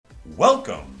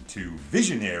Welcome to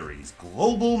Visionaries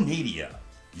Global Media,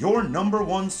 your number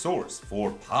one source for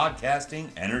podcasting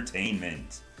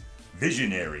entertainment.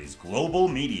 Visionaries Global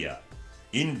Media,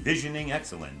 envisioning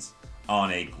excellence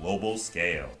on a global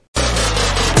scale.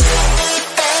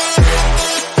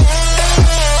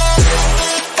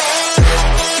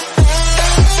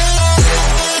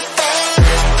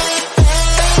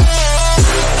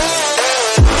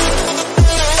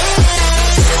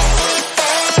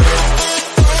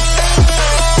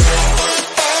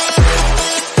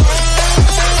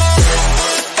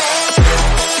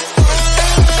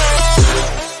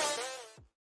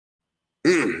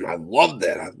 I love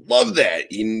that. I love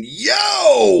that. And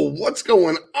yo, what's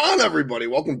going on, everybody?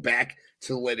 Welcome back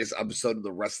to the latest episode of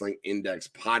the Wrestling Index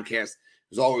podcast.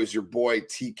 As always, your boy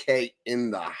TK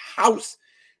in the house.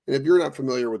 And if you're not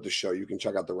familiar with the show, you can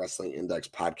check out the Wrestling Index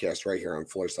podcast right here on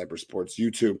Floor Sniper Sports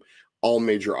YouTube, all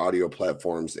major audio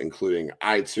platforms, including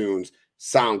iTunes,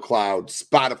 SoundCloud,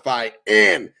 Spotify,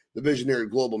 and the Visionary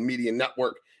Global Media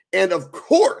Network. And of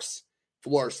course,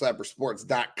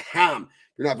 FloorSniperSports.com.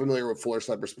 If you're not familiar with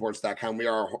FloorSniperSports.com, we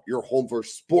are your home for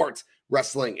sports,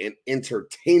 wrestling, and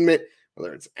entertainment,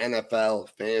 whether it's NFL,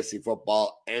 fantasy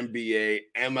football, NBA,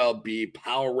 MLB,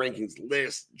 power rankings,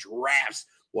 lists, drafts,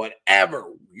 whatever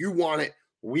you want it,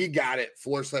 we got it.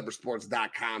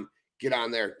 FloorSniperSports.com. Get on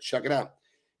there, check it out.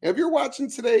 And if you're watching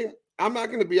today, I'm not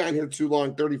going to be on here too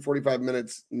long, 30, 45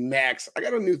 minutes max. I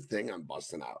got a new thing I'm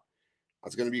busting out.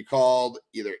 It's going to be called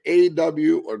either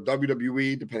AEW or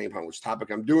WWE, depending upon which topic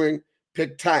I'm doing.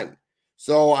 Pick 10.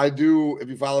 So I do, if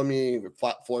you follow me at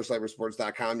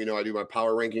FloorSniperSports.com, you know I do my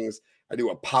power rankings. I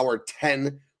do a power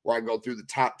 10 where I go through the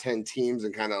top 10 teams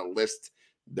and kind of list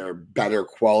their better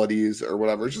qualities or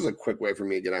whatever. It's just a quick way for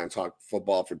me to get on and talk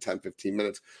football for 10, 15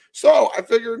 minutes. So I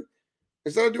figured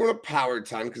instead of doing a power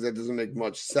 10, because that doesn't make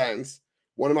much sense,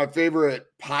 one of my favorite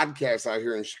podcasts out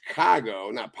here in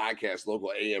Chicago, not podcast,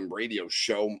 local AM radio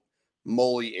show,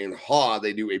 Molly and Haw,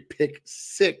 they do a pick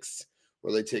 6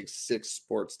 where they take 6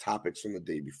 sports topics from the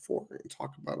day before and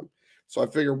talk about them. So I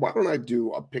figured, why don't I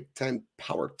do a pick 10,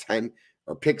 power 10,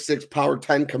 or pick 6, power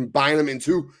 10, combine them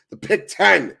into the pick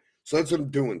 10. So that's what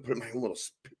I'm doing, putting my own little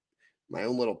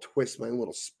twist, my own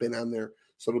little spin on there.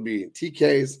 So it'll be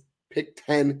TK's pick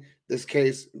 10. This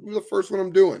case, the first one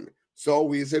I'm doing. So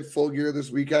we just hit Full Gear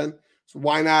this weekend. So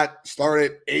why not start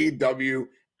at AEW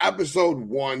episode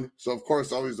 1? So of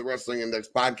course, always the Wrestling Index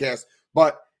podcast,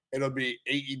 but it'll be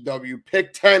AEW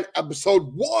Pick 10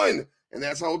 episode 1. And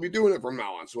that's how we'll be doing it from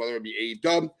now on. So whether it be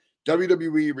AEW,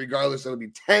 WWE, regardless, it'll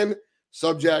be 10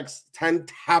 subjects, 10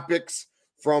 topics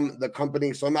from the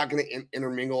company. So I'm not going to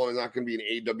intermingle. It's not going to be an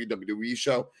AEW WWE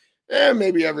show. And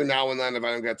maybe every now and then, if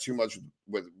I don't got too much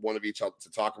with one of each to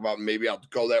talk about, maybe I'll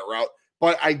go that route.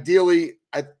 But ideally,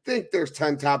 I think there's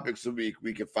 10 topics a week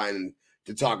we can find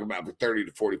to talk about for 30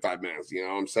 to 45 minutes. You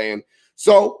know what I'm saying?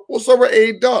 So we'll start with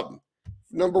AEW.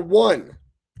 Number 1,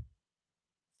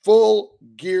 Full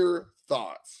Gear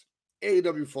thoughts.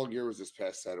 AEW Full Gear was this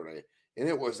past Saturday, and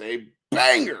it was a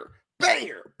banger of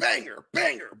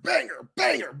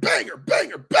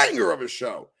a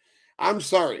show. I'm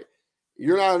sorry.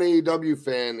 You're not an AEW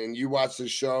fan, and you watch this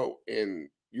show, and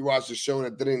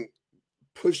it didn't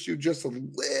push you just a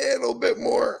little bit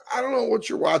more. I don't know what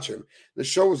you're watching. The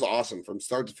show was awesome from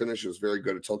start to finish. It was very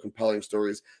good. It told compelling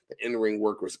stories. The in-ring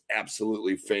work was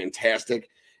absolutely fantastic.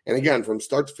 And again, from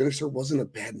start to finish, there wasn't a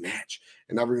bad match.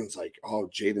 And everyone's like, oh,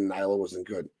 Jade and Nyla wasn't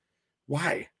good.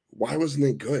 Why? Why wasn't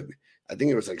it good? I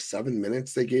think it was like 7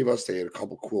 minutes they gave us. They had a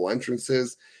couple cool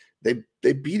entrances. They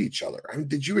beat each other. I mean,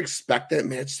 did you expect that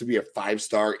match to be a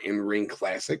 5-star in-ring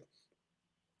classic?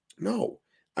 No.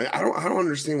 I don't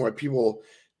understand why people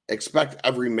expect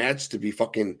every match to be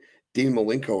fucking Dean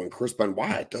Malenko and Chris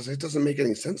Benoit. It doesn't make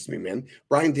any sense to me, man.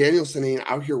 Bryan Danielson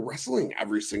ain't out here wrestling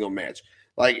every single match.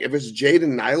 Like, if it's Jade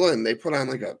and Nyla and they put on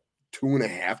like a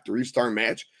 2.5, 3-star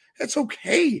match, that's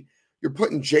okay. You're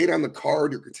putting Jade on the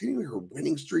card. You're continuing her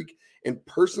winning streak. And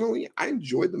personally, I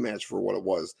enjoyed the match for what it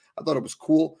was. I thought it was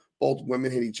cool. Both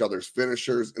women hit each other's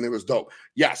finishers, and it was dope.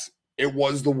 Yes, it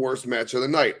was the worst match of the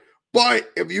night.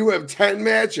 But if you have 10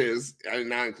 matches, I did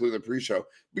not include the pre-show,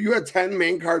 but you had 10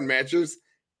 main card matches,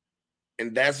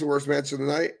 and that's the worst match of the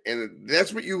night, and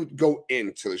that's what you go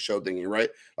into the show thinking, right?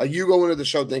 Like, you go into the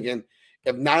show thinking,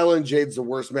 if Nyla and Jade's the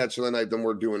worst match of the night, then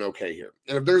we're doing okay here.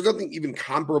 And if there's nothing even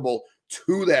comparable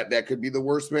to that could be the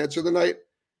worst match of the night,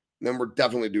 then we're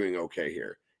definitely doing okay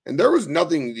here. And there was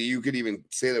nothing that you could even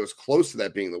say that was close to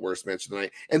that being the worst match of the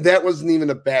night, and that wasn't even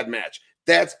a bad match.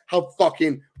 That's how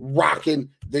fucking rocking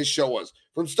this show was.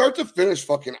 From start to finish,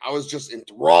 I was just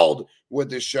enthralled with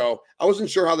this show. I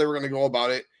wasn't sure how they were going to go about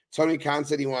it. Tony Khan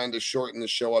said he wanted to shorten the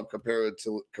show up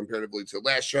comparatively to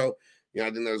last show. I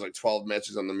think there was like 12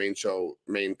 matches on the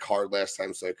main card last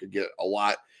time, so I could get a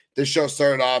lot. This show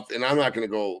started off, and I'm not going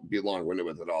to be long-winded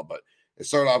with it all, but it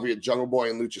started off with Jungle Boy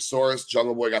and Luchasaurus.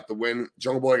 Jungle Boy got the win.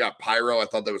 Jungle Boy got pyro. I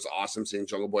thought that was awesome seeing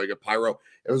Jungle Boy get pyro.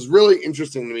 It was really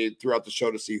interesting to me throughout the show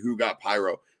to see who got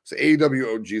pyro. So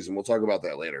AEW OGs, and we'll talk about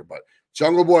that later. But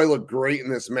Jungle Boy looked great in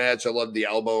this match. I loved the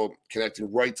elbow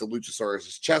connecting right to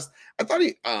Luchasaurus' chest. I thought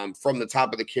he, from the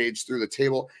top of the cage through the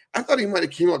table, I thought he might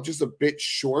have came up just a bit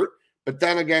short. But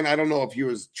then again, I don't know if he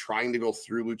was trying to go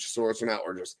through Luchasaurus or not,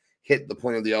 or just hit the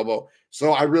point of the elbow.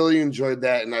 So I really enjoyed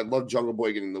that, and I love Jungle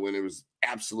Boy getting the win. It was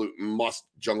absolute must.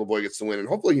 Jungle Boy gets the win, and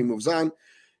hopefully he moves on.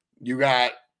 You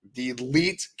got the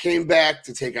Elite came back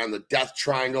to take on the Death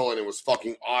Triangle, and it was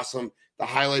fucking awesome. The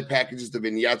highlight packages, the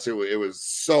vignettes, it was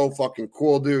so fucking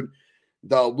cool, dude.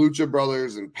 The Lucha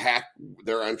Brothers and Pac,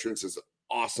 their entrance is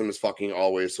awesome as fucking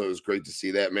always, so it was great to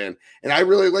see that, man. And I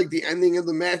really like the ending of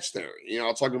the match there.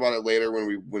 I'll talk about it later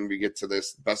when we get to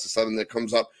this best of 7 that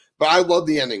comes up. But I love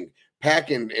the ending.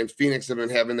 Pac and Phoenix have been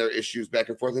having their issues back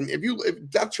and forth. And if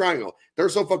Death Triangle, they're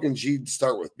so fucking G to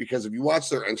start with, because if you watch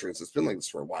their entrance, it's been like this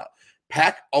for a while.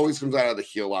 Pac always comes out of the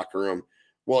heel locker room.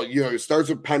 Well, it starts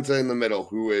with Penta in the middle,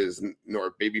 who is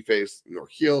nor babyface nor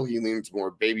heel. He leans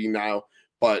more baby now,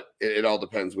 but it all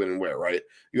depends when and where, right?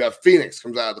 You have Phoenix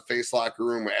comes out of the face locker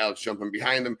room with Alex jumping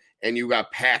behind him, and you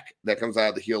got Pac that comes out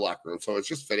of the heel locker room. So it's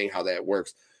just fitting how that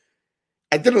works.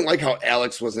 I didn't like how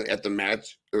Alex wasn't at the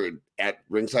match or at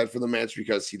ringside for the match,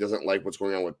 because he doesn't like what's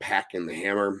going on with Pac and the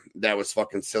Hammer. That was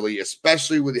fucking silly,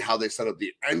 especially with how they set up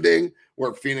the ending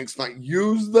where Phoenix might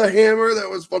use the Hammer. That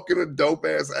was fucking a dope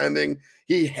ass ending.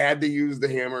 He had to use the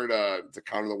Hammer to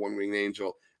counter the One-Winged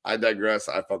Angel. I digress.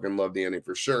 I fucking love the ending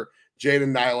for sure. Jade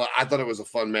and Nyla, I thought it was a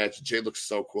fun match. Jade looks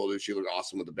so cool, dude. She looked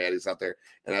awesome with the baddies out there,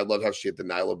 and I loved how she hit the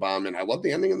Nyla bomb, and I loved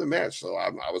the ending of the match. So I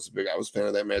was a fan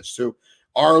of that match too.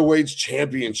 ROH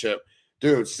Championship.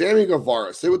 Dude, Sammy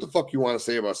Guevara. Say what the fuck you want to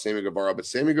say about Sammy Guevara, but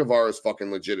Sammy Guevara is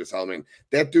fucking legit as hell, man.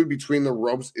 That dude between the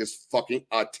ropes is fucking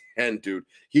a 10, dude.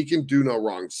 He can do no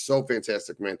wrong. So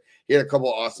fantastic, man. He had a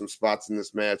couple awesome spots in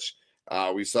this match.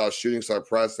 We saw a shooting star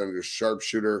press and a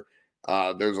sharpshooter.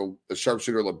 There's a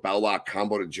sharpshooter label lock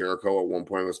combo to Jericho at one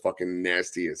point. It was fucking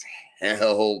nasty as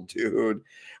hell, dude.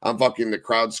 I'm fucking the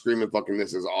crowd screaming, fucking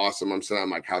this is awesome. I'm sitting on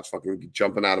my couch fucking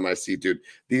jumping out of my seat, dude.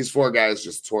 These 4 guys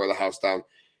just tore the house down.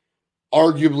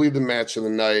 Arguably the match of the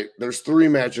night. There's 3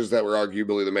 matches that were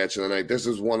arguably the match of the night. This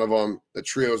is one of them. The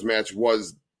trios match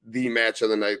was the match of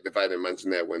the night. If I didn't mention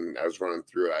that when I was running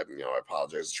through it, I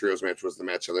apologize. The trios match was the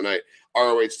match of the night.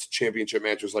 ROH championship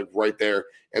match was like right there.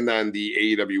 And then the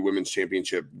AEW women's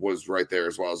championship was right there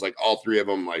as well. It's like all 3 of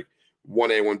them, like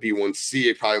 1A, 1B, 1C.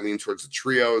 It probably leaned towards the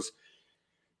trios.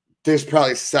 There's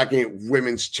probably second,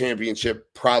 women's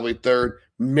championship, probably third,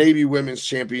 maybe women's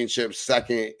championship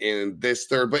second, and this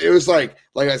third. But it was like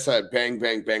I said, bang,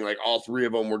 bang, bang. Like all 3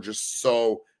 of them were just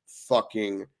so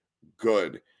fucking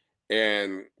good.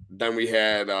 And then we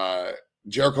had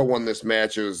Jericho won this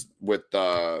match. It was with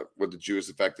the Judas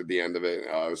Effect at the end of it.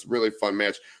 It was a really fun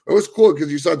match. It was cool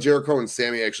because you saw Jericho and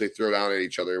Sammy actually throw down at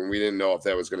each other, and we didn't know if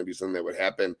that was going to be something that would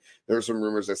happen. There were some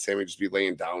rumors that Sammy would just be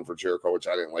laying down for Jericho, which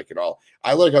I didn't like at all.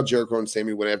 I like how Jericho and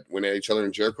Sammy went at each other,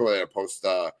 and Jericho had a post.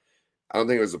 I don't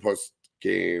think it was a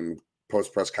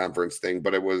post press conference thing,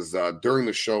 but it was during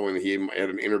the show, and he had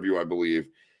an interview, I believe.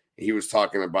 He was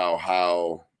talking about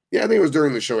how. Yeah, I think it was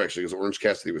during the show, actually, because Orange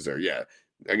Cassidy was there. Yeah,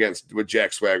 with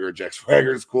Jack Swagger. Jack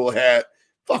Swagger's cool hat.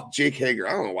 Fuck Jake Hager.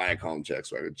 I don't know why I call him Jack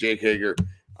Swagger. Jake Hager.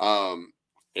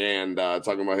 And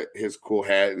talking about his cool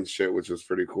hat and shit, which was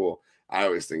pretty cool. I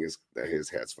always think that his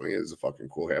hat's funny. It is a fucking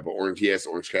cool hat. But Orange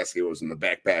Cassidy was in the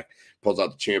backpack, pulls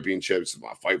out the championships.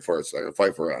 I'll fight for it. So I'm going to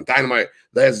fight for it on Dynamite.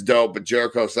 That's dope. But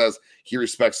Jericho says he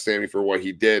respects Sammy for what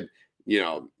he did.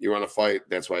 You want to fight.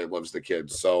 That's why he loves the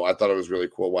kids. So I thought it was really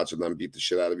cool watching them beat the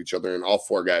shit out of each other. And all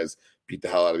 4 guys beat the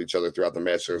hell out of each other throughout the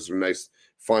match. There was some nice,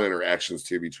 fun interactions,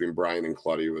 too, between Brian and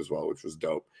Claudio as well, which was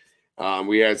dope.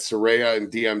 We had Saraya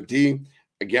and DMD.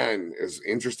 Again, it's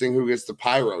interesting who gets the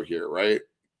pyro here, right?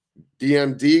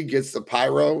 DMD gets the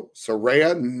pyro.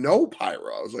 Saraya, no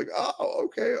pyro. I was like, oh,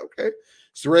 okay.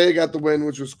 Saraya got the win,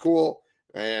 which was cool.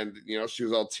 And, she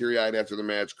was all teary-eyed after the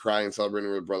match, crying,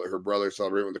 celebrating with her brother,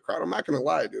 celebrating with the crowd. I'm not going to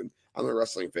lie, dude. I'm a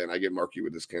wrestling fan. I get marky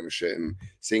with this kind of shit. And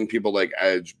seeing people like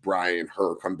Edge, Bryan,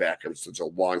 her come back after such a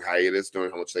long hiatus,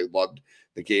 knowing how much they loved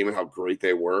the game and how great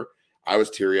they were, I was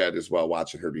teary-eyed as well,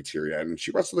 watching her be teary-eyed. And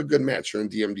she wrestled a good match. Her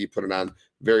and DMD put it on.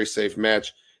 Very safe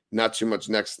match. Not too much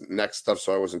next stuff,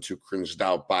 so I wasn't too cringed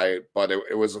out by it. But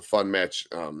it was a fun match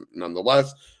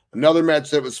nonetheless. Another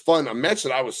match that was fun, a match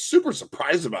that I was super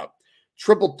surprised about.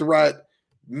 Triple threat,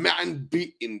 man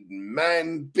beating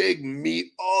man, big meat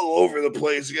all over the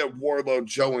place. You got Wardlow,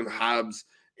 Joe, and Hobbs.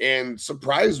 And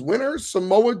surprise winner,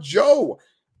 Samoa Joe.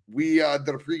 We did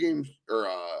a pregame or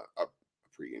a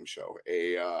pregame show,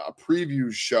 a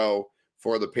preview show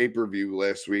for the pay-per-view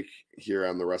last week here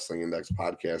on the Wrestling Index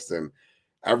podcast. And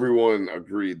everyone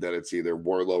agreed that it's either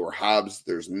Wardlow or Hobbs.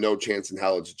 There's no chance in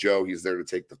hell it's Joe. He's there to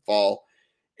take the fall.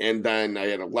 And then I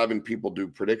had 11 people do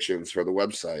predictions for the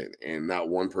website, and not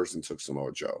one person took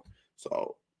Samoa Joe.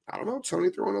 So I don't know, Tony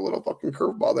throwing a little fucking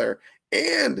curveball there.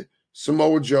 And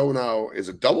Samoa Joe now is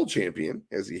a double champion,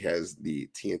 as he has the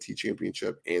TNT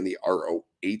Championship and the ROH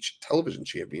Television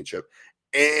Championship.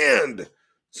 And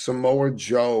Samoa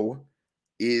Joe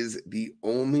is the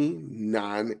only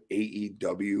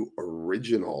non-AEW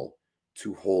original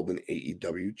to hold an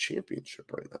AEW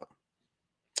championship right now.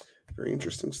 Very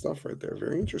interesting stuff right there.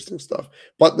 Very interesting stuff.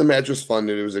 But the match was fun,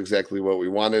 and it was exactly what we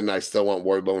wanted. And I still want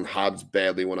Wardlow and Hobbs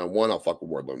badly one-on-one. I'll fuck with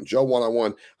Wardlow and Joe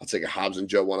one-on-one. I'll take a Hobbs and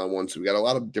Joe one-on-one. So we got a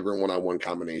lot of different one-on-one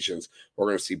combinations. We're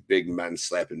going to see big men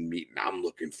slapping meat, and I'm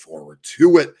looking forward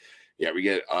to it. Yeah, we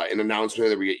get an announcement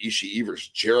that we get Ishii versus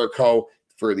Jericho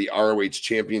for the ROH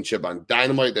Championship on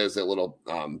Dynamite. There's that little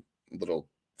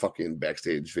fucking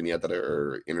backstage vignette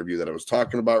or interview that I was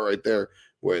talking about right there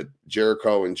with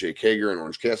Jericho and Jake Hager and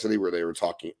Orange Cassidy, where they were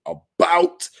talking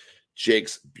about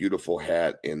Jake's beautiful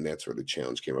hat, and that's where the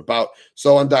challenge came about.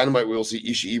 So on Dynamite, we will see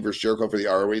Ishii versus Jericho for the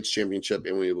ROH Championship,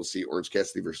 and we will see Orange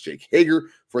Cassidy versus Jake Hager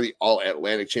for the All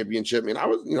Atlantic Championship. I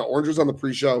mean, Orange was on the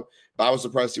pre-show, but I was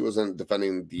surprised he wasn't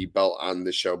defending the belt on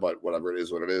this show, but whatever, it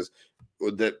is what it is.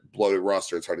 With that bloated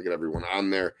roster, it's hard to get everyone on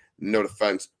there. No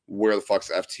defense. Where the fuck's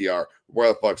FTR? Where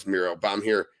the fuck's Miro? But I'm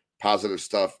here. Positive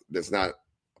stuff that's not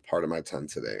a part of my 10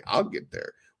 today. I'll get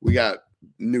there. We got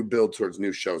new build towards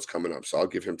new shows coming up, so I'll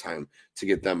give him time to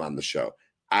get them on the show.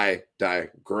 I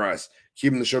digress.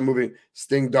 Keeping the show moving.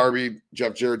 Sting, Darby,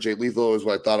 Jeff Jarrett, Jay Lethal is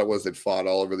what I thought it was. They fought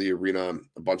all over the arena.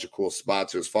 A bunch of cool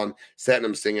spots. It was fun.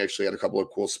 Satnam Singh actually had a couple of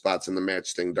cool spots in the match.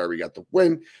 Sting, Darby got the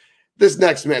win. This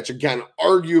next match, again,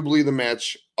 arguably the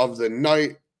match of the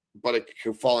night, but it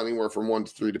could fall anywhere from 1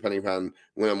 to 3, depending upon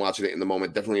when I'm watching it in the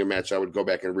moment. Definitely a match I would go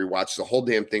back and rewatch. The whole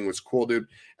damn thing was cool, dude.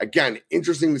 Again,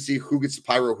 interesting to see who gets the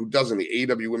pyro, who doesn't. The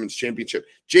AEW Women's Championship.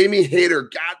 Jamie Hayter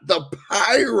got the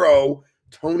pyro.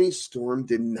 Toni Storm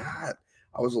did not.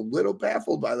 I was a little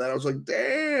baffled by that. I was like,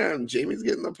 damn, Jamie's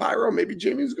getting the pyro. Maybe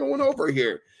Jamie's going over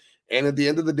here. And at the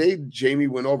end of the day, Jamie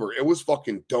went over. It was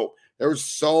fucking dope. There was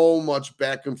so much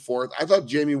back and forth. I thought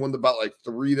Jamie won the belt like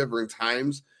 3 different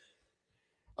times.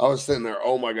 I was sitting there,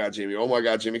 oh my God, Jamie,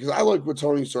 because I like what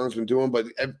Toni Storm's been doing. But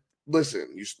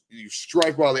listen, you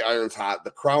strike while the iron's hot.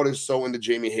 The crowd is so into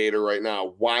Jamie Hayter right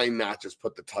now. Why not just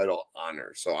put the title on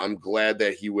her? So I'm glad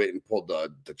that he went and pulled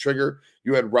the trigger.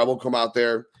 You had Rebel come out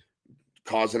there,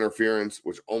 cause interference,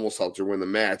 which almost helped her win the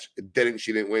match. It didn't.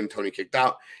 She didn't win. Tony kicked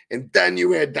out. And then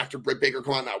you had Dr. Britt Baker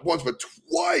come out not once, but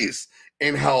twice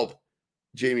and help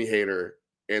Jamie Hayter.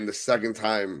 And the second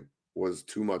time was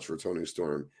too much for Toni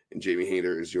Storm. And Jamie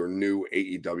Hayter is your new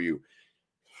AEW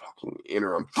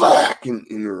interim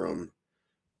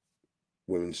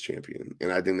women's champion.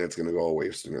 And I think that's going to go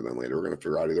away sooner than later. We're going to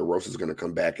figure out either Rosa's going to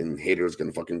come back and Hayter is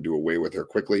going to fucking do away with her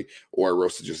quickly, or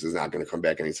Rosa just is not going to come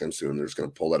back anytime soon. They're just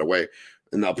going to pull that away.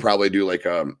 And they'll probably do like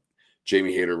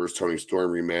Jamie Hayter versus Toni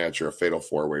Storm rematch or a fatal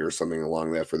 4-way or something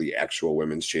along that for the actual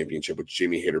women's championship, which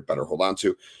Jamie Hayter better hold on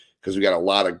to, because we got a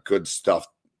lot of good stuff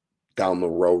down the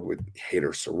road with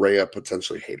Hayter Saraya,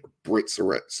 potentially Hayter Britt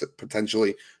Saraya,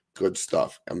 potentially good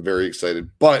stuff. I'm very excited.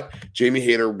 But Jamie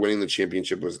Hayter winning the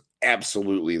championship was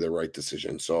absolutely the right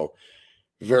decision. So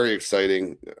very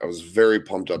exciting. I was very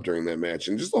pumped up during that match.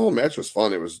 And just the whole match was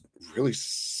fun. It was really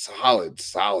solid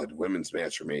women's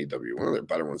match from AEW. One of their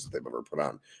better ones that they've ever put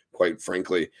on, quite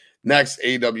frankly. Next,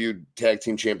 AEW Tag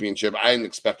Team Championship. I didn't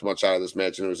expect much out of this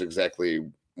match, and it was exactly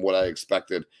what I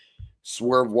expected.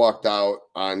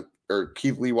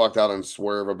 Keith Lee walked out on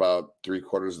Swerve about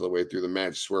 3/4 of the way through the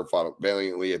match. Swerve fought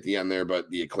valiantly at the end there, but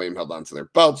the Acclaim held on to their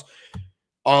belts.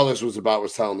 All this was about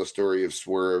was telling the story of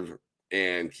Swerve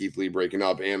and Keith Lee breaking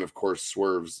up, and of course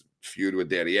Swerve's feud with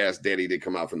Daddy Ass. Daddy did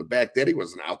come out from the back. Daddy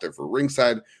wasn't out there for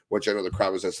ringside, which I know the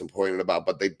crowd was disappointed about,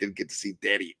 but they did get to see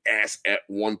Daddy Ass at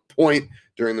one point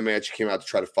during the match. He came out to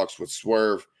try to fucks with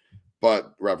Swerve,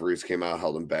 but referees came out,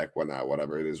 held him back, whatnot,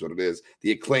 whatever. It is what it is.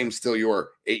 The Acclaim still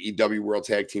your AEW World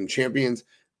Tag Team Champions,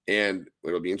 and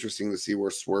it'll be interesting to see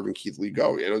where Swerve and Keith Lee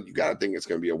go. You got to think it's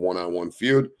going to be a one-on-one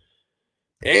feud.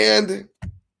 And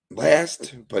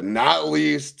last but not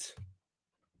least,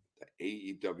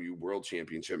 the AEW World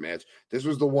Championship match. This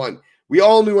was the one. We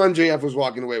all knew MJF was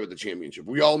walking away with the championship.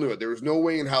 We all knew it. There was no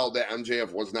way in hell that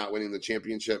MJF was not winning the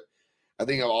championship. I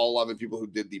think of all 11 people who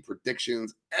did the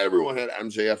predictions, everyone had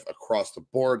MJF across the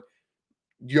board.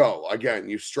 Yo, again,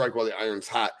 you strike while the iron's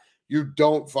hot. You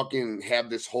don't fucking have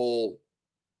this whole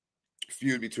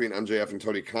feud between MJF and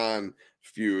Tony Khan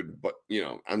feud, but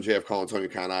MJF calling Tony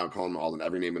Khan out, calling him all and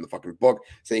every name in the fucking book,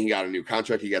 saying he got a new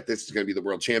contract, he got this, he's going to be the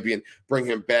world champion, bring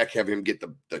him back, have him get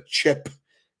the chip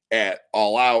at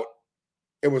All Out.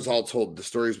 It was all told. The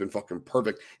story's been fucking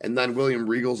perfect. And then William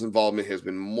Regal's involvement has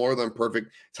been more than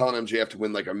perfect, telling MJF to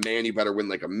win like a man, you better win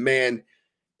like a man,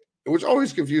 which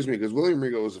always confused me because William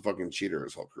Regal was a fucking cheater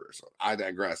his whole career, so I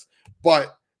digress.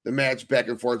 But the match back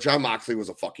and forth, Jon Moxley was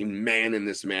a fucking man in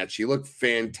this match. He looked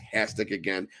fantastic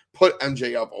again. Put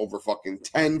MJF over fucking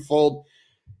tenfold.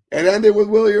 It ended with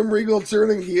William Regal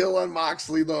turning heel on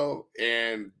Moxley, though,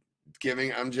 and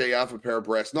giving MJF a pair of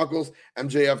brass knuckles.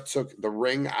 MJF took the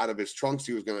ring out of his trunks.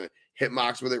 He was going to hit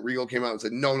Mox with it. Regal came out and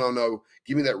said, no,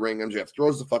 give me that ring. MJF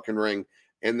throws the fucking ring,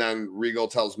 and then Regal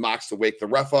tells Mox to wake the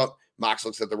ref up. Mox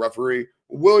looks at the referee.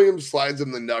 Williams slides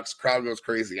him the nuts. Crowd goes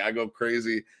crazy. I go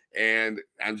crazy. And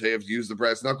MJF used the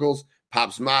brass knuckles,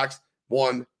 pops Mox,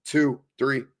 1, 2,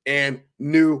 3, and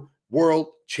new world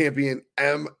champion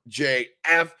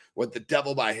MJF with the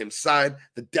devil by his side.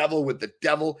 The devil with the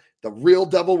devil. The real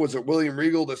devil was at William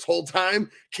Regal this whole time.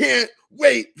 Can't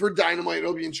wait for Dynamite.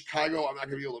 It'll be in Chicago. I'm not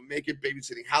going to be able to make it.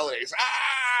 Babysitting holidays.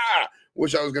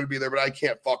 Wish I was going to be there, but I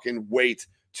can't fucking wait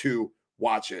to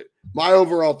watch it. My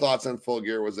overall thoughts on Full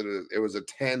Gear was that it was a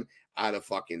 10 out of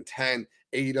fucking 10.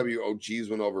 AEW OGs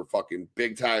went over fucking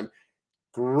big time.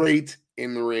 Great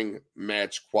in-the-ring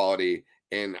match quality.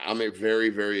 And I'm very,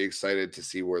 very excited to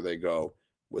see where they go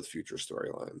with future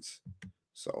storylines.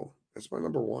 So that's my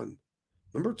number 1.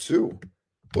 Number 2.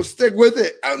 We'll stick with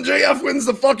it. MJF wins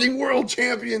the fucking world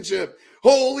championship.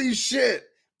 Holy shit.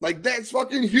 Like, that's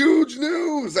fucking huge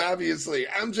news, obviously.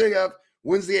 MJF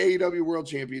wins the AEW world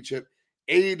championship.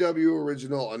 AEW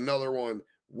original, another one,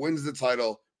 wins the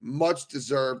title. Much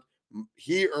deserved.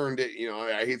 He earned it.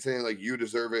 I hate saying like you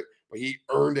deserve it, but he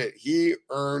earned it. He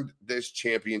earned this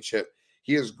championship.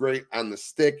 He is great on the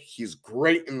stick. He's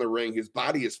great in the ring. His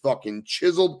body is fucking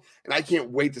chiseled, and I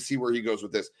can't wait to see where he goes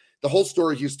with this. The whole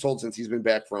story he's told since he's been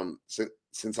back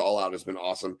since All Out has been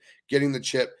awesome. Getting the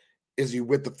chip. Is he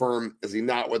with the firm? Is he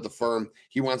not with the firm?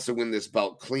 He wants to win this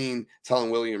belt clean,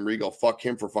 telling William Regal, fuck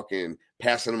him for fucking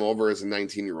passing him over as a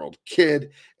 19-year-old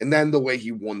kid. And then the way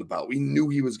he won the belt. We knew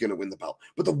he was going to win the belt,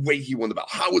 but the way he won the belt,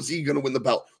 how was he going to win the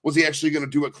belt? Was he actually going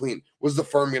to do it clean? Was the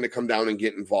firm going to come down and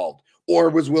get involved? Or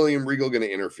was William Regal going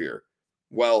to interfere?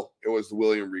 Well, it was the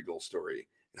William Regal story.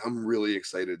 And I'm really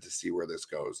excited to see where this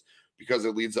goes because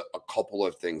it leads a couple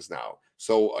of things now.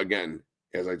 So again,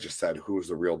 as I just said, who was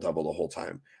the real devil the whole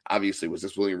time? Obviously, was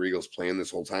this William Regal's plan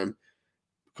this whole time?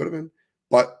 Could have been.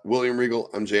 But William Regal,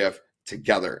 MJF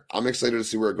together. I'm excited to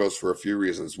see where it goes for a few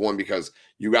reasons. One, because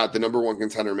you got the number 1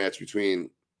 contender match between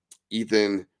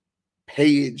Ethan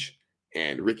Page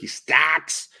and Ricky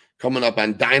Starks coming up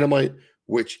on Dynamite,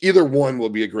 which either one will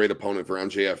be a great opponent for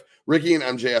MJF. Ricky and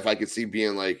MJF, I could see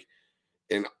being like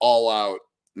an all-out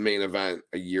main event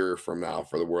a year from now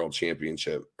for the world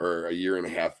championship, or a year and a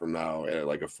half from now at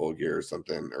like a Full Gear or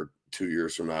something, or 2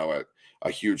 years from now at a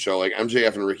huge show like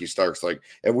MJF and Ricky Starks. Like,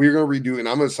 if we're going to redo, and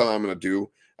I'm going to do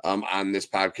on this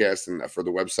podcast and for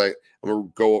the website, I'm going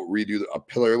to go redo a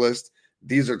pillar list.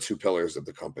 These are 2 pillars of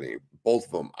the company, both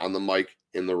of them on the mic,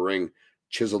 in the ring,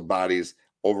 chiseled bodies,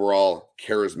 overall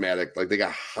charismatic, like they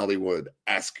got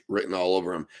Hollywood-esque written all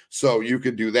over him. So you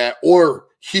could do that. Or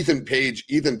Ethan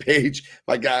Page,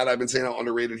 my God, I've been saying how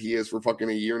underrated he is for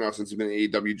fucking a year now since he's been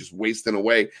in AEW, just wasting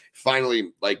away.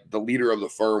 Finally, like the leader of the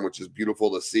firm, which is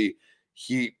beautiful to see.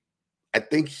 I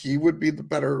think he would be the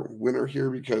better winner here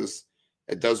because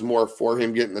it does more for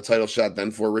him getting the title shot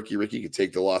than for Ricky. Ricky could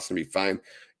take the loss and be fine.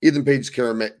 Ethan Page is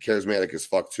charismatic as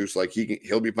fuck too, so like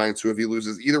he'll be fine too if he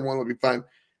loses. Either one would be fine.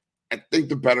 I think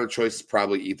the better choice is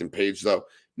probably Ethan Page, though.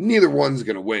 Neither one's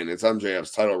going to win. It's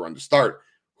MJF's title run to start.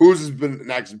 Who's been the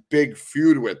next big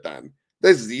feud with then?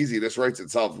 This is easy. This writes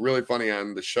itself. Really funny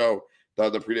on the show,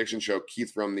 the prediction show,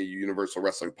 Keith from the Universal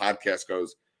Wrestling Podcast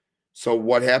goes, so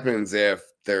what happens if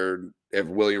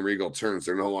William Regal turns?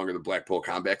 They're no longer the Blackpool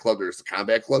Combat Club. There's the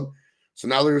Combat Club. So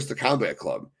now there's the Combat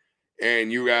Club. And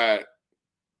you got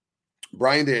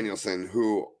Bryan Danielson,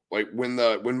 who, like, when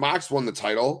Mox won the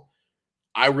title,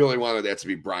 I really wanted that to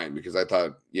be Bryan because I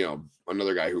thought,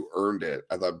 another guy who earned it.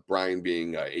 I thought Bryan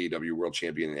being AEW world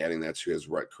champion and adding that to his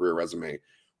career resume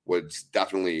was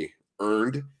definitely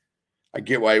earned. I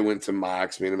get why he went to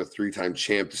Mox, made him a 3-time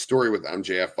champ. The story with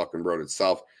MJF fucking wrote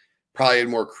itself. Probably had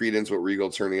more credence with Regal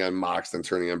turning on Mox than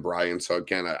turning on Bryan. So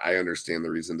again, I understand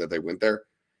the reason that they went there.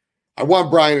 I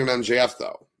want Bryan and MJF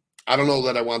though. I don't know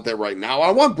that I want that right now.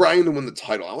 I want Bryan to win the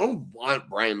title. I don't want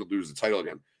Bryan to lose the title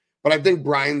again. But I think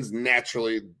Bryan's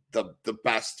naturally the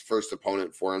best first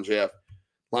opponent for MJF.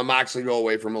 Let Moxley go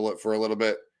away for a little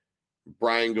bit.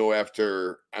 Bryan go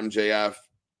after MJF.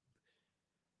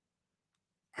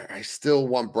 I still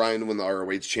want Bryan to win the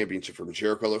ROH championship from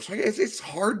Jericho. So it's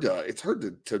hard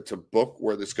to book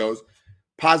where this goes.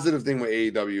 Positive thing with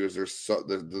AEW is there's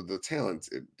the talent,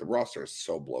 the roster is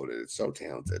so bloated. It's so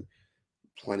talented.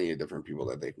 Plenty of different people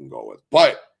that they can go with.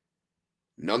 But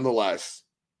nonetheless,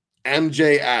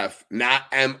 MJF, not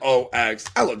MOX.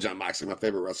 I love Jon Moxley, my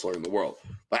favorite wrestler in the world.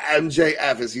 But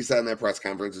MJF, as he said in that press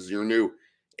conference, is your new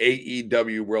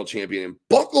AEW world champion. And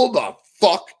buckle the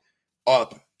fuck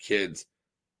up, kids,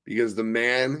 because the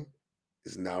man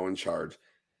is now in charge.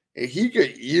 And he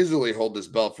could easily hold this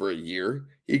belt for a year.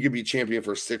 He could be champion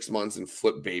for 6 months and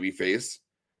flip babyface.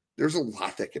 There's a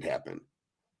lot that could happen.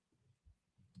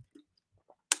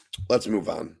 Let's move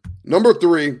on. Number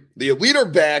 3, the Elite are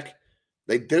back.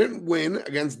 They didn't win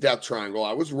against Death Triangle.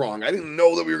 I was wrong. I didn't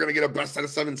know that we were going to get a best out of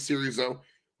 7 series, though,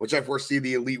 which I foresee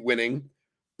the Elite winning.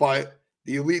 But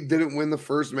the Elite didn't win the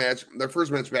first match. Their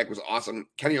first match back was awesome.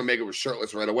 Kenny Omega was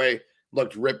shirtless right away.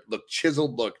 Looked ripped, looked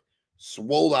chiseled, looked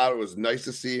swole out. It was nice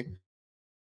to see.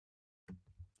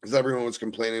 Because everyone was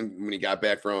complaining when he got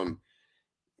back from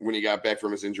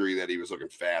his injury that he was looking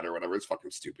fat or whatever. It's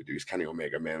fucking stupid, dude. He's Kenny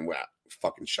Omega, man. Wow.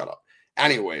 Fucking shut up.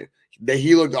 Anyway,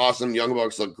 he looked awesome. Young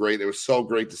Bucks looked great. It was so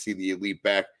great to see the Elite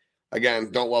back. Again,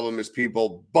 don't love them as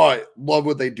people, but love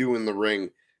what they do in the ring.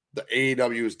 The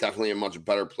AEW is definitely a much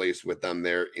better place with them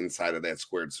there inside of that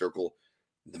squared circle.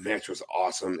 The match was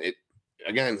awesome. It,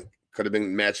 again, could have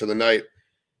been match of the night.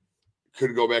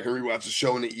 Could go back and rewatch the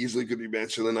show, and it easily could be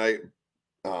match of the night.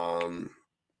 And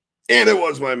it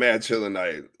was my match of the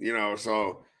night,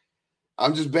 so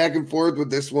I'm just back and forth with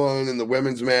this one and the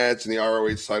women's match and the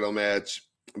ROH title match,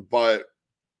 but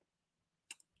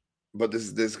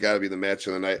this got to be the match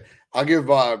of the night. I'll give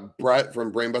Brett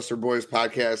from Brainbuster Boys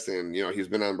podcast, and he's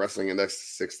been on Wrestling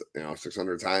Index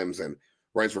 600 times and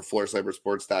writes for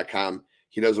FloorSniperSports.com.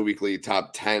 He does a weekly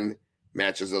top 10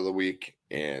 matches of the week,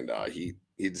 and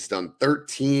he's done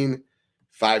 13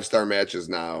 5-star matches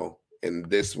now, and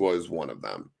this was one of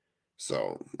them.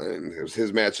 So, and it was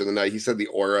his match of the night. He said the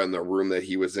aura in the room that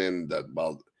he was in that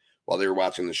while they were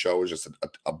watching the show was just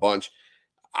a bunch.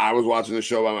 I was watching the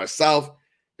show by myself.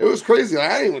 It was crazy.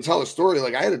 I didn't even tell a story.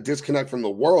 Like, I had to disconnect from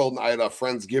the world. I had a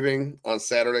Friendsgiving on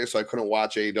Saturday, so I couldn't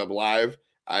watch AEW live.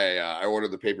 I ordered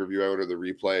the pay-per-view. I ordered the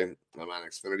replay. I'm on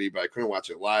Xfinity, but I couldn't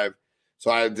watch it live. So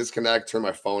I had to disconnect, turn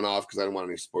my phone off because I didn't want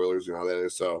any spoilers. You know how that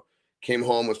is. So came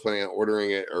home, was planning on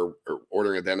ordering it or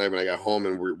ordering it that night when I got home,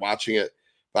 and we were watching it.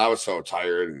 But I was so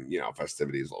tired and,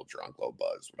 festivities, a little drunk, low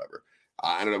buzz, whatever.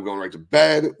 I ended up going right to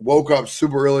bed, woke up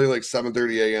super early, like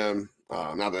 7:30 a.m.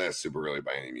 Not that that's super early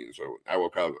by any means. So I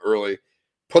woke up early,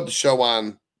 put the show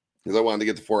on because I wanted to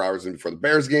get the 4 hours in before the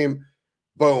Bears game.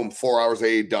 Boom, 4 hours of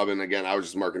AEW. And again, I was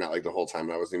just marking out like the whole time.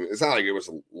 And it's not like it was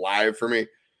live for me,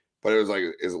 but it was like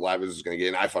as live as it was going to get.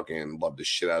 And I fucking loved the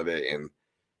shit out of it. And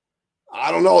I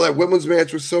don't know, that women's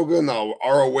match was so good. No,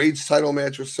 ROH title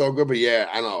match was so good. But yeah,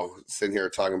 I know, sitting here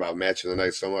talking about match of the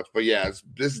night so much. But yeah,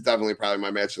 this is definitely probably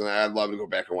my match of the night. I'd love to go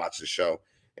back and watch the show.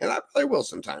 And I probably will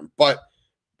sometime. But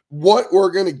what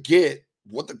we're going to get,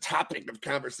 what the topic of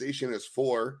conversation is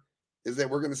for, is that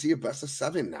we're going to see a best of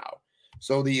 7 now.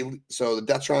 So the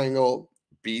Death Triangle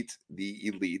beat the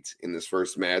Elite in this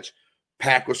first match.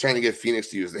 Pac was trying to get Phoenix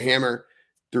to use the hammer,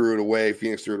 threw it away.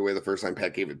 Phoenix threw it away the first time.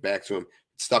 Pac gave it back to him.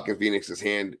 Stuck in Phoenix's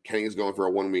hand. Kenny is going for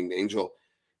a one-winged angel.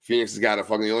 Phoenix has got a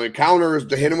fucking, the only counter is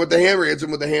to hit him with the hammer. He hits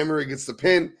him with the hammer. He gets the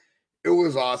pin. It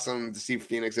was awesome to see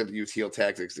Phoenix have to use heel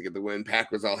tactics to get the win.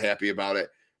 Pac was all happy about it.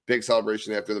 Big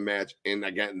celebration after the match. And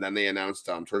again, then they announced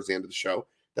towards the end of the show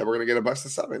that we're going to get a best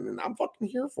of 7. And I'm fucking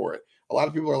here for it. A lot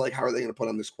of people are like, how are they going to put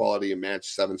on this quality and match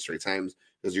 7 straight times?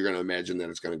 Because you're going to imagine that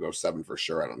it's going to go 7 for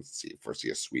sure. I don't foresee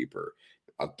a sweep or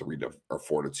a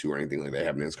 4-2 or anything like that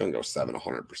happening. It's going to go 7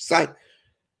 100%.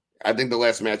 I think the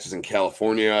last match is in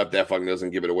California. If that fucking doesn't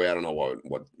give it away, I don't know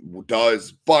what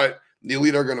does. But the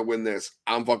Elite are going to win this.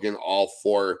 I'm fucking all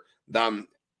for them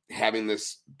having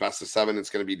this best of 7. It's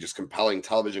going to be just compelling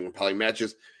television, compelling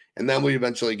matches. And then we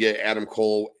eventually get Adam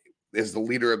Cole as the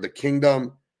leader of the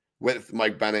Kingdom with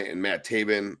Mike Bennett and Matt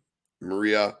Taven,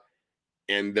 Maria,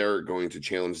 and they're going to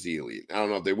challenge the Elite. I don't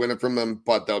know if they win it from them,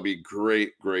 but they'll be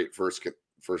great first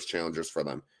challengers for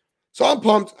them. So I'm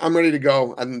pumped. I'm ready to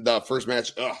go. And the first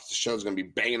match, the show's going to be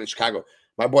banging in Chicago.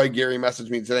 My boy Gary messaged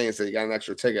me today and said he got an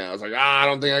extra ticket. I was like, I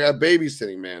don't think I got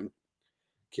babysitting, man.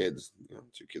 Kids,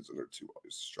 2 kids under 2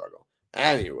 always struggle.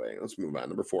 Anyway, let's move on.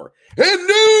 Number 4. And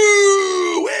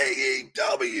new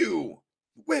AEW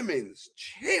Women's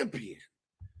Champion,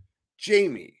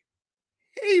 Jamie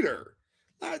Hayter.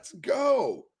 Let's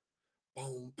go.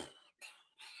 Boom.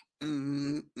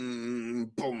 Boom.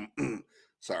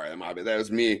 Sorry, that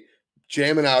was me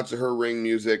jamming out to her ring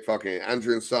music, fucking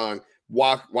entrance song,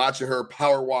 watching her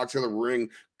power walk to the ring,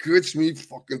 gets me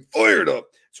fucking fired up.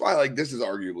 That's why this is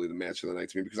arguably the match of the night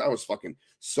to me, because I was fucking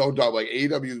so dumb.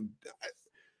 AEW,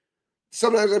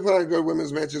 sometimes I put on good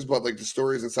women's matches, but the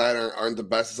stories inside aren't the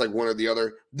best. It's one or the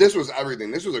other. This was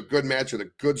everything. This was a good match with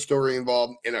a good story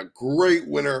involved and a great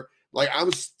winner.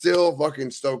 I'm still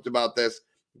fucking stoked about this.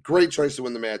 Great choice to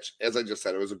win the match. As I just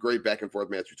said, it was a great back and forth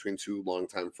match between 2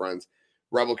 longtime friends.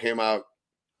 Rebel came out,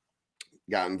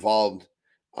 got involved.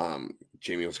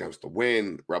 Jamie was going to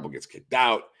win. Rebel gets kicked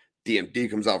out. DMD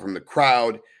comes out from the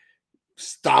crowd.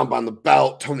 Stomp on the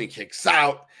belt. Tony kicks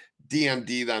out.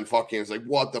 DMD then fucking is like,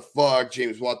 what the fuck?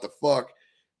 James, what the fuck?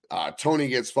 Tony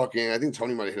gets fucking, I think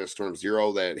Tony might have hit a Storm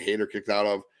Zero that Hayter kicked out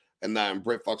of. And then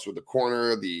Britt fucks with the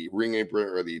corner. The ring apron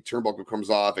or the turnbuckle comes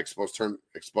off. Exposed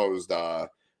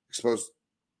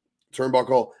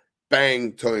turnbuckle.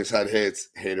 Bang. Tony's head hits.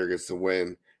 Hayter gets the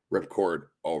win. Ripcord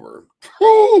over.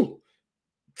 Woo!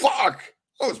 Fuck.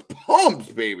 I was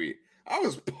pumped, baby.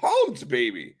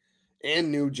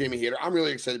 And new Jamie Hayter. I'm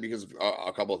really excited because of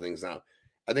a couple of things now.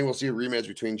 I think we'll see a rematch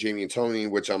between Jamie and Tony,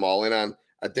 which I'm all in on.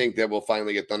 I think that we'll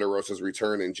finally get Thunder Rosa's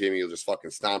return and Jamie will just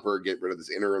fucking stomp her, get rid of this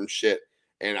interim shit.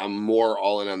 And I'm more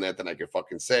all in on that than I could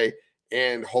fucking say.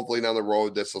 And hopefully down the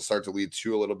road, this will start to lead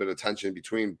to a little bit of tension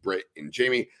between Britt and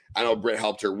Jamie. I know Britt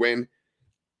helped her win,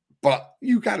 but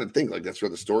you got to think that's where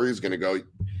the story is going to go.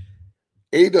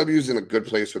 AEW is in a good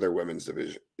place with their women's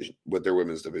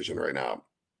division right now.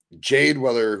 Jade,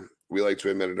 whether we like to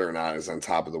admit it or not, is on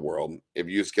top of the world. If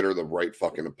you just get her the right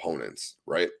fucking opponents,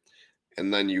 right?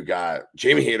 And then you got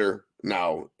Jamie Hayter,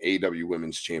 now AEW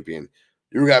Women's Champion.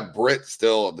 You got Britt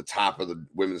still at the top of the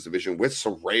women's division with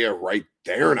Saraya right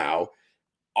there now.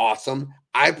 Awesome.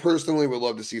 I personally would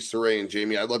love to see Saraya and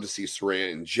Jamie. I'd love to see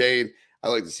Saraya and Jade. I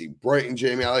like to see Britt and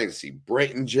Jamie. I like to see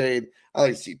Britt and Jade. I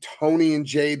like to see Tony and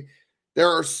Jade. There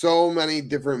are so many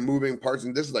different moving parts.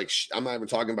 And this is I'm not even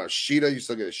talking about Sheeta. You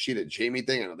still get a Sheeta Jamie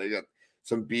thing. I know they got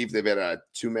some beef. They've had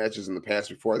 2 matches in the past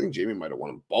before. I think Jamie might have won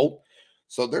them both.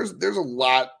 So there's a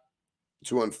lot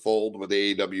to unfold with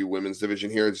the AEW women's division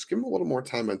here. Just give them a little more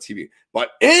time on TV.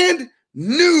 And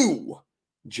new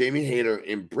Jamie Hayter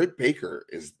and Britt Baker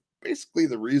is basically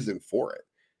the reason for it.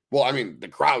 Well, I mean, the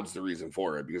crowd's the reason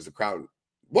for it because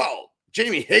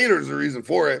Jamie Hayter's the reason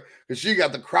for it because she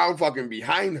got the crowd fucking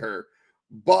behind her.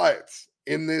 But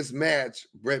in this match,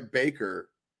 Britt Baker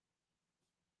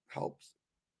helps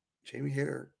Jamie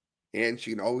Hayter, and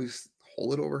she can always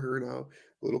hold it over her now.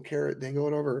 Little carrot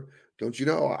dangling over her. Don't you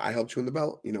know I helped you win the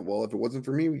belt? If it wasn't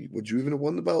for me, would you even have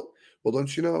won the belt? Well,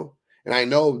 don't you know? And I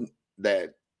know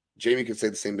that Jamie could say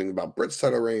the same thing about Britt's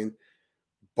title reign,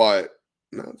 but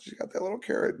no, she got that little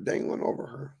carrot dangling over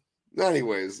her.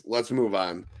 Anyways, let's move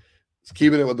on. Let's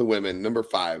keep it with the women. Number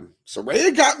 5.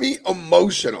 Saraya got me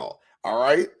emotional. All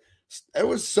right. It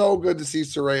was so good to see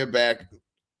Saraya back.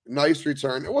 Nice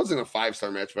return. It wasn't a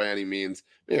 5-star match by any means,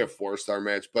 maybe a 4-star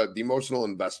match, but the emotional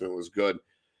investment was good.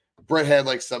 Britt had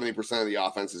 70% of the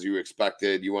offense as you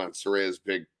expected. You want Saraya's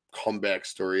big comeback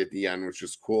story at the end, which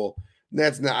was cool.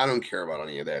 I don't care about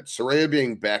any of that. Saraya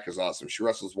being back is awesome. She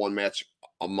wrestles 1 match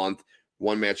a month,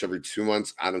 1 match every 2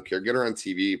 months. I don't care. Get her on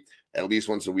TV at least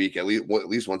once a week, at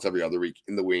least once every other week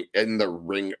in the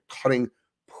ring, cutting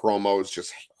promos.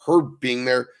 Just her being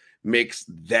there makes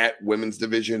that women's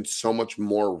division so much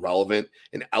more relevant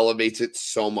and elevates it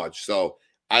so much. So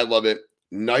I love it.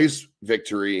 Nice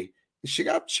victory. She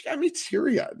got me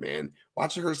teary-eyed, man.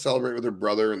 Watching her celebrate with her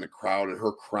brother in the crowd and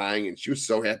her crying, and she was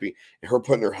so happy. And her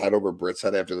putting her head over Britt's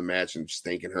head after the match and just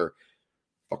thanking her.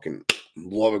 Fucking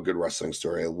love a good wrestling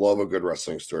story. I love a good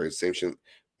wrestling story. Same shit.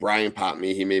 Brian popped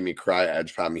me. He made me cry.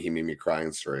 Edge popped me. He made me cry.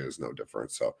 And Saraya is no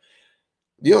different. So,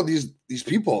 these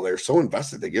people, they're so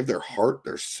invested. They give their heart,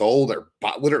 their soul,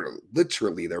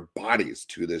 literally their bodies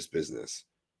to this business.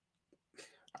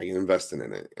 I can invest in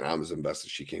it. And I was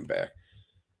invested. She came back.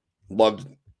 Loved,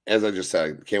 as I just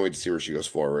said, can't wait to see where she goes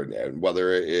forward. And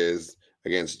whether it is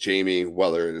against Jamie,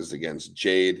 whether it is against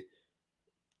Jade,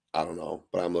 I don't know,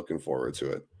 but I'm looking forward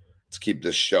to it. Let's keep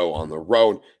this show on the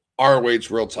road. ROH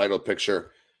World Title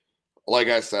picture. Like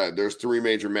I said, there's 3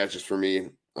 major matches for me.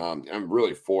 I'm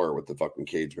really 4 with the fucking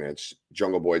cage match.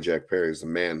 Jungle Boy Jack Perry is the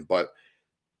man, but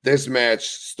This match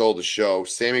stole the show.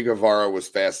 Sammy Guevara was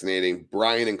fascinating.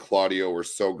 Bryan and Claudio were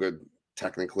so good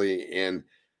technically, and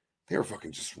they were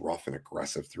fucking just rough and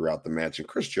aggressive throughout the match. And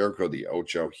Chris Jericho, the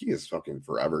Ocho, he is fucking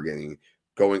forever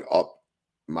going up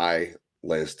my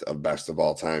list of best of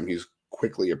all time. He's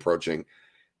quickly approaching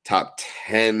top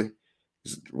 10.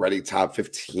 He's ready top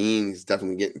 15. He's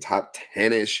definitely getting top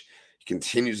 10-ish. He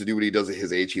continues to do what he does at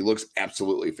his age. He looks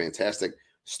absolutely fantastic.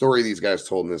 Story these guys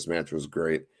told in this match was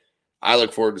great. I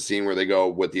look forward to seeing where they go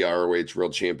with the ROH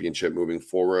World Championship moving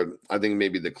forward. I think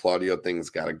maybe the Claudio thing's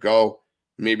got to go.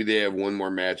 Maybe they have one more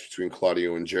match between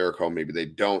Claudio and Jericho. Maybe they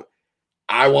don't.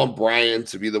 I want Bryan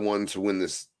to be the one to win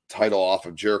this title off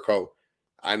of Jericho.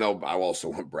 I know I also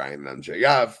want Bryan and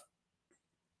MJF.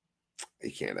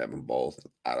 You can't have them both.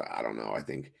 I don't know. I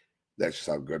think that's just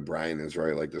how good Bryan is,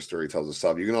 right? Like the story tells us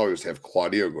stuff. You can always have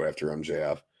Claudio go after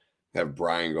MJF, have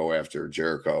Bryan go after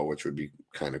Jericho, which would be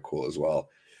kind of cool as well.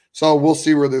 So we'll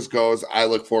see where this goes. I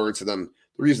look forward to them.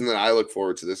 The reason that I look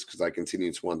forward to this because I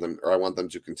want them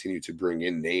to continue to bring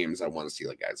in names. I want to see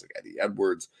like guys like Eddie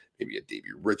Edwards, maybe a Davey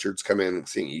Richards come in.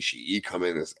 Seeing Ishii come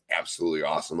in is absolutely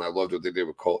awesome. I loved what they did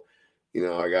with Colt. You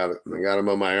know, I got him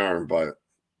on my arm, but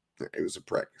it was a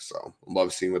prick. So I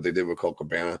love seeing what they did with Colt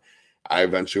Cabana. I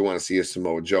eventually want to see a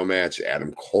Samoa Joe match.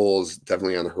 Adam Cole's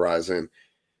definitely on the horizon.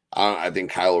 I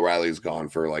think Kyle O'Reilly's gone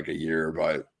for like a year,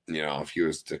 but you know, if he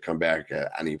was to come back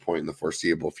at any point in the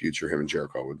foreseeable future, him and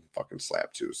Jericho would fucking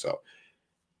slap too. So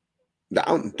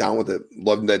down with it.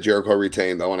 Loving that Jericho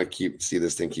retained. I want to see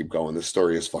this thing keep going. This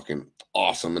story is fucking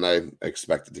awesome, and I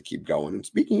expect it to keep going. And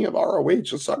speaking of ROH,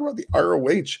 let's talk about the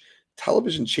ROH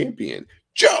television champion,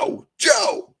 Joe.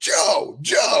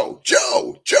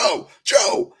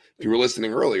 If you were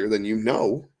listening earlier, then you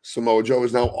know Samoa Joe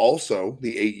is now also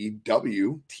the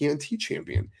AEW TNT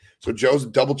champion. So Joe's a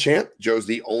double champ. Joe's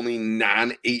the only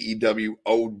non-AEW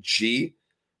OG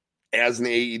as an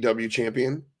AEW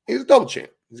champion. He's a double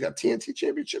champ. He's got TNT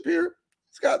championship here.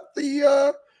 He's got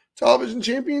the television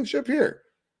championship here.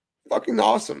 Fucking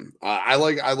awesome. I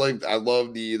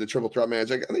love the triple threat match.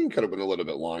 I think it could have been a little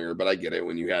bit longer, but I get it.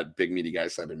 When you had big meaty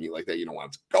guys slapping meat like that, you don't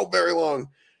want it to go very long.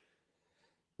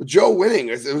 But Joe winning,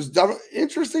 it was an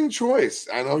interesting choice.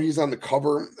 I know he's on the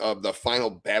cover of the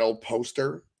Final Battle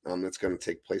poster. That's going to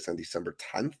take place on December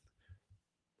 10th.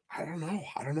 I don't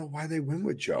know why they win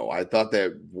with Joe. I thought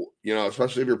that, you know,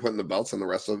 especially if you're putting the belts on the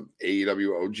rest of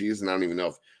AEW OGs, and I don't even know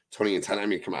if Tony intended. I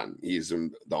mean, come on, he's the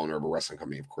owner of a wrestling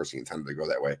company. Of course, he intended to go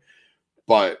that way.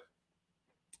 But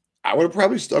I would have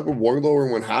probably stuck with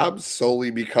Wardlow and Hobbs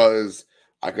solely because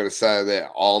I could have said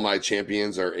that all my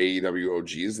champions are AEW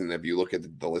OGs. And if you look at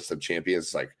the list of champions,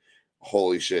 it's like,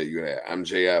 holy shit, you got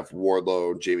MJF,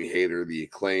 Wardlow, Jamie Hayter, The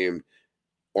Acclaimed,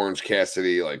 Orange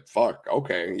Cassidy, like fuck,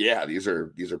 okay, yeah, these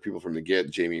are people from the get.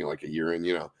 Jamie like a year in,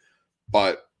 you know,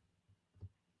 but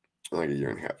like a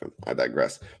year and a half in. I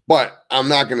digress. But I'm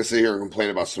not going to sit here and complain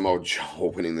about Samoa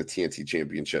Joe winning the TNT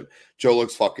championship. Joe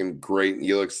looks fucking great.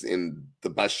 He looks in the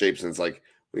best shape since like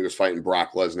when he was fighting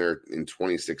Brock Lesnar in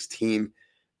 2016.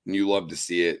 And you love to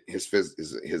see it.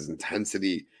 His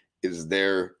intensity is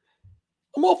there.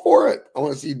 I'm all for it. I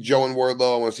want to see Joe and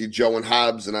Wardlow. I want to see Joe and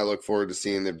Hobbs, and I look forward to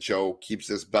seeing if Joe keeps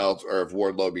this belt or if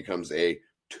Wardlow becomes a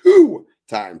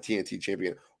 2-time TNT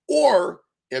champion, or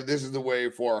if this is the way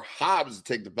for Hobbs to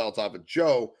take the belt off of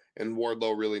Joe and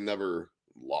Wardlow really never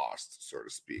lost, so to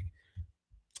speak.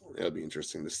 It'll be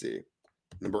interesting to see.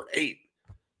 Number 8.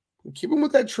 Keep him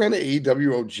with that trend of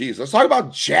AEW OGs. Let's talk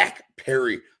about Jack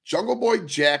Perry. Jungle Boy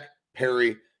Jack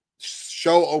Perry.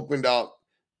 Show opened up.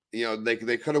 You know, they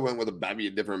could have went with a bevy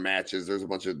of different matches. There's a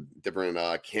bunch of different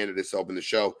candidates to open the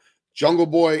show. Jungle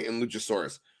Boy and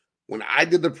Luchasaurus. When I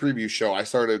did the preview show, I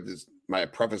started my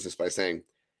preface this by saying,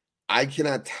 I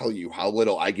cannot tell you how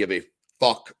little I give a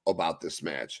fuck about this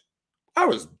match. I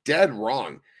was dead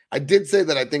wrong. I did say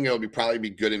that I think it'll probably be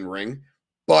good in ring,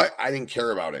 but I didn't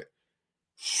care about it.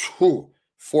 Whew.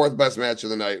 4th best match of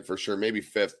the night for sure. Maybe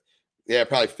 5th. Yeah,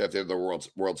 probably 5th of the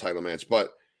world title match,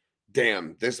 but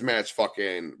damn, this match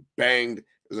fucking banged. It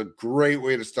was a great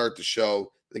way to start the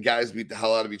show. The guys beat the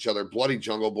hell out of each other. Bloody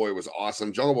Jungle Boy was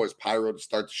awesome. Jungle Boy's pyro to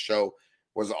start the show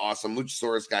was awesome.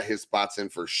 Luchasaurus got his spots in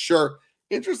for sure.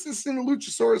 Interested to see the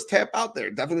Luchasaurus tap out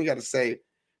there. Definitely got to say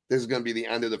this is going to be the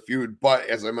end of the feud. But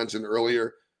as I mentioned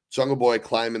earlier, Jungle Boy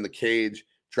climbing the cage,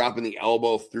 dropping the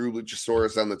elbow through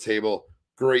Luchasaurus on the table.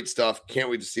 Great stuff. Can't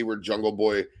wait to see where Jungle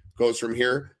Boy goes from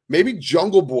here. Maybe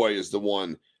Jungle Boy is the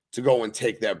one to go and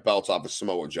take that belt off of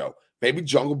Samoa Joe. Maybe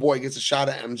Jungle Boy gets a shot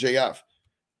at MJF.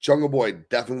 Jungle Boy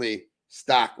definitely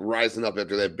stock rising up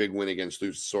after that big win against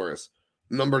Luchasaurus.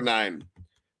 Number 9,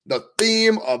 the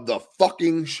theme of the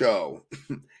fucking show.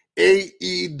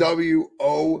 AEW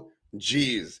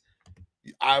OGs.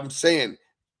 I'm saying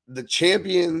the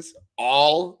champions,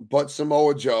 all but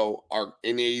Samoa Joe, are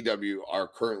in AEW, are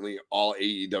currently all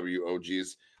AEW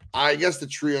OGs. I guess the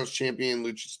trios champion,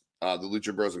 the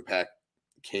Lucha Bros and Pac,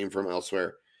 came from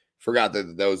elsewhere. Forgot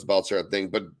that those belts are a thing,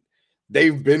 but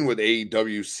they've been with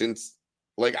AEW since.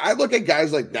 Like, I look at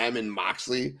guys like them and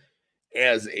Moxley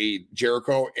as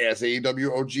Jericho as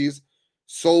AEW OGs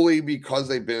solely because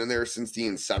they've been in there since the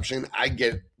inception. I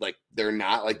get, like, they're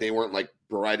not, like, they weren't, like,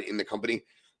 bred in the company.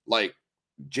 Like,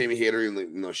 Jamie Hayter,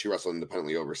 even though she wrestled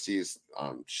independently overseas,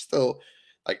 still,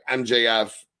 like,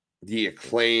 MJF, The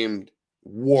Acclaimed,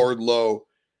 Wardlow,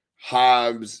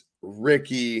 Hobbs,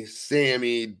 Ricky,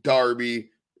 Sammy, Darby,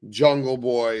 Jungle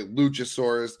Boy,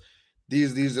 Luchasaurus.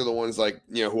 These are the ones, like,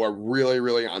 you know, who are really,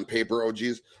 really on paper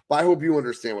OGs. But I hope you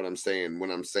understand what I'm saying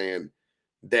when I'm saying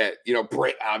that, you know,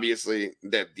 Britt, obviously,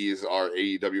 that these are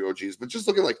AEW OGs. But just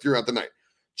looking, like, throughout the night,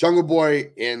 Jungle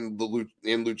Boy and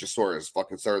Luchasaurus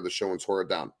fucking started the show and tore it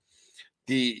down.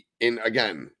 And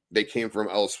again, they came from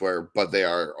elsewhere, but they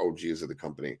are OGs of the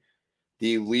company.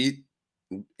 The Elite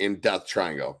in Death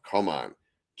Triangle, come on.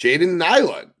 Jade and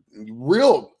Nyla,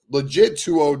 real legit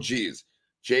two OGs.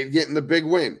 Jade getting the big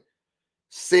win.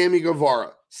 Sammy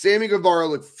Guevara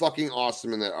looked fucking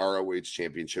awesome in that ROH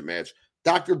championship match.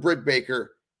 Dr. Britt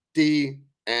Baker, DMD,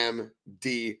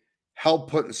 helped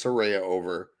putting Saraya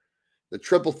over. The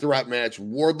triple threat match,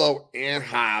 Wardlow and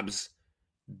Hobbs,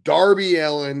 Darby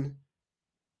Allin,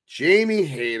 Jamie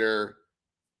Hayter,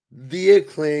 The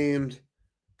Acclaimed,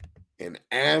 and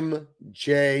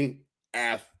MJF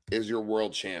is your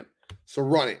world champ. So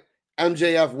run it.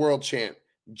 MJF world champ,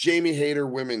 Jamie Hayter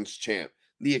women's champ,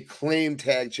 The Acclaimed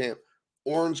tag champ,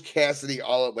 Orange Cassidy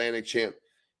All Atlantic champ,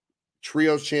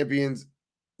 trios champions,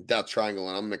 Death Triangle,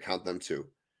 and I'm going to count them too.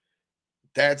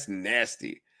 That's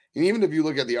nasty. And even if you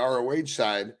look at the ROH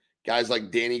side, guys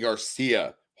like Danny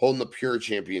Garcia holding the Pure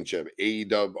Championship,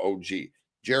 AEW OG.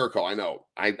 Jericho, I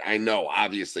know,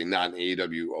 obviously not an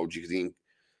AEW OG because he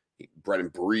bred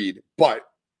and breed, but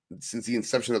since the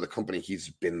inception of the company, he's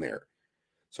been there.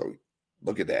 So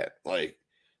look at that. Like,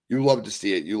 you love to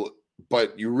see it.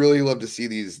 But you really love to see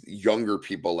these younger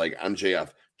people like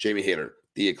MJF, Jamie Hayter,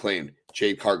 The Acclaimed,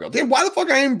 Jade Cargill. Damn, why the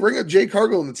fuck I didn't bring up Jade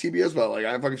Cargill in the TBS belt?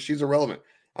 Like, she's irrelevant.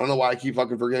 I don't know why I keep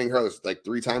fucking forgetting her. Like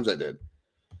 3 times I did.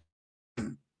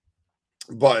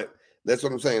 But that's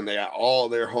what I'm saying. They got all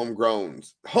their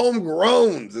homegrowns.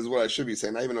 Homegrowns is what I should be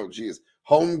saying. Not even OGs.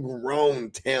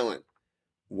 Homegrown talent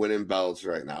winning belts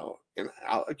right now. And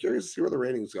I'm curious to see where the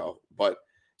ratings go. But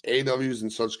AEW is in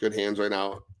such good hands right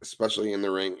now, especially in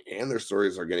the ring, and their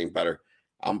stories are getting better.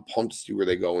 I'm pumped to see where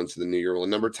they go into the new year. Well,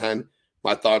 number 10,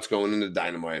 my thoughts going into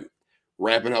Dynamite.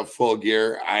 Wrapping up Full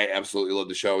Gear. I absolutely love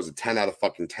the show. It was a 10 out of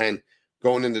fucking 10.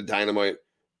 Going into Dynamite,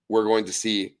 we're going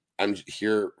to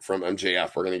hear from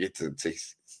MJF. We're going to get to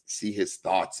see his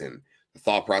thoughts and the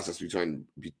thought process between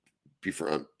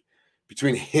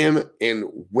him and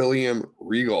William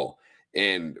Regal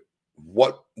and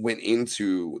what went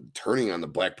into turning on the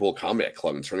Blackpool Combat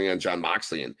Club and turning on Jon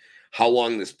Moxley and how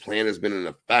long this plan has been in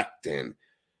effect. And,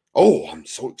 oh, I'm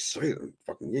so excited. I'm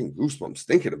fucking getting goosebumps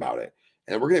thinking about it.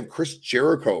 And we're going to have Chris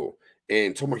Jericho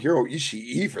and Tomohiro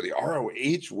Ishii for the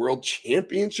ROH World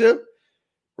Championship.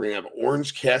 We're going to have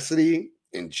Orange Cassidy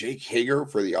and Jake Hager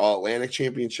for the All-Atlantic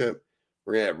Championship.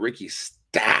 We're going to have Ricky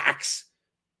Starks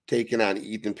taking on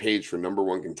Ethan Page for number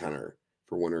 1 contender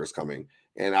for Winter is Coming.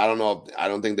 And I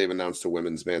don't think they've announced a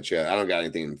women's match yet. I don't got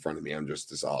anything in front of me. I'm just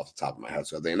this off the top of my head.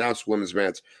 So if they announced women's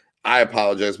match, I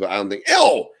apologize, but I don't think.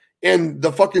 And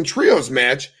the fucking trios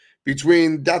match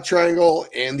between Death Triangle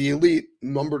and the Elite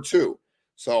number 2.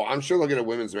 So I'm sure they'll get a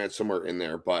women's match somewhere in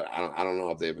there, but I don't know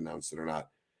if they've announced it or not.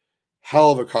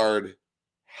 Hell of a card,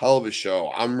 hell of a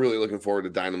show. I'm really looking forward to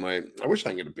Dynamite. I wish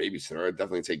I could get a babysitter. I'd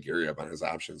definitely take Gary up on his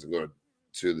options and go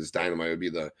to this Dynamite. It would be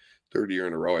the 3rd year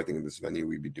in a row, I think, in this venue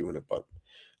we'd be doing it. But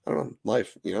I don't know,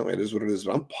 life, it is what it is.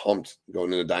 But I'm pumped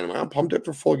going into Dynamite. I'm pumped up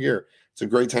for Full Gear. It's a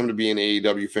great time to be an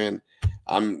AEW fan.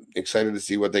 I'm excited to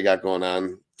see what they got going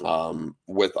on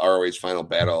with ROH Final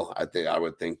Battle. I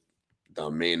would think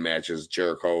the main match is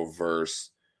Jericho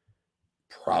versus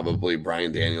probably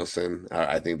Bryan Danielson.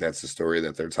 I think that's the story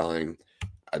that they're telling.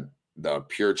 The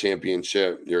Pure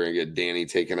Championship, you're going to get Danny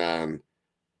taking on,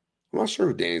 I'm not sure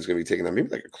who Danny's going to be taking on. Maybe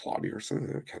like a Claudia or something.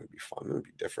 That would kind of be fun. It would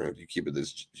be different if you keep it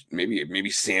this. Maybe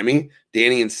Sammy.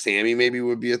 Danny and Sammy maybe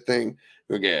would be a thing.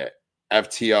 We'll get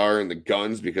FTR and the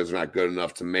Guns because they're not good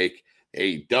enough to make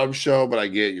a dub show. But I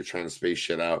get it. You're trying to space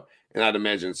shit out. And I'd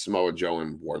imagine Samoa Joe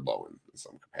and Wardlow in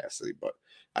some capacity. But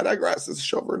I digress. It's a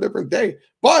show for a different day.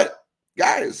 But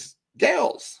guys,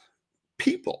 gals,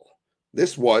 people,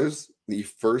 This was the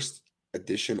first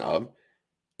edition of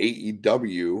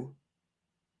AEW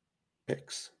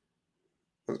Picks.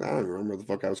 I don't even remember what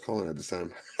the fuck I was calling it this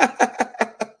time.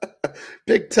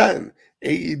 Pick 10.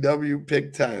 AEW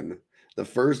Pick 10. The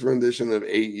first rendition of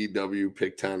AEW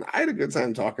Pick 10. I had a good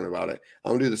time talking about it.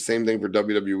 I'm gonna do the same thing for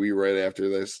WWE right after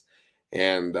this.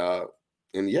 And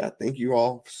yeah, thank you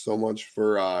all so much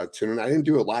for tuning in. I didn't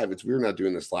do it live. It's weird not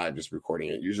doing this live, just recording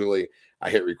it. Usually I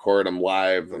hit record, I'm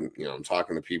live, and I'm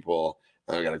talking to people.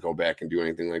 I gotta go back and do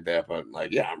anything like that. But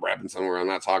I'm rapping somewhere. I'm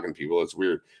not talking to people. It's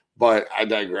weird. But I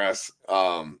digress.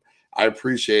 I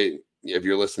appreciate if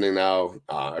you're listening now,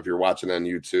 if you're watching on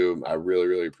YouTube, I really,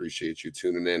 really appreciate you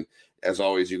tuning in. As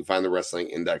always, you can find the Wrestling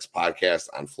Index podcast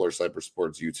on Floor Sniper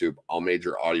Sports YouTube, all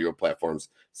major audio platforms,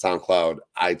 SoundCloud,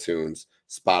 iTunes,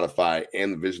 Spotify,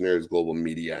 and the Visionaries Global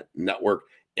Media Network,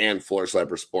 and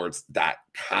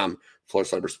FloorSniperSports.com.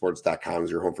 FloorSniperSports.com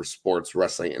is your home for sports,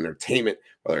 wrestling, entertainment,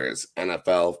 whether it's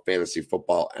NFL, fantasy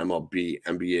football, MLB,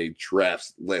 NBA,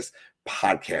 drafts, lists,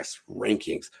 podcasts,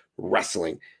 rankings,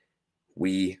 wrestling.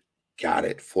 We got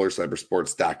it.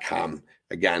 FloorSniperSports.com.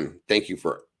 Again, thank you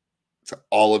to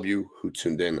all of you who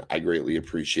tuned in. I greatly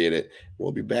appreciate it.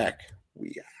 We'll be back. We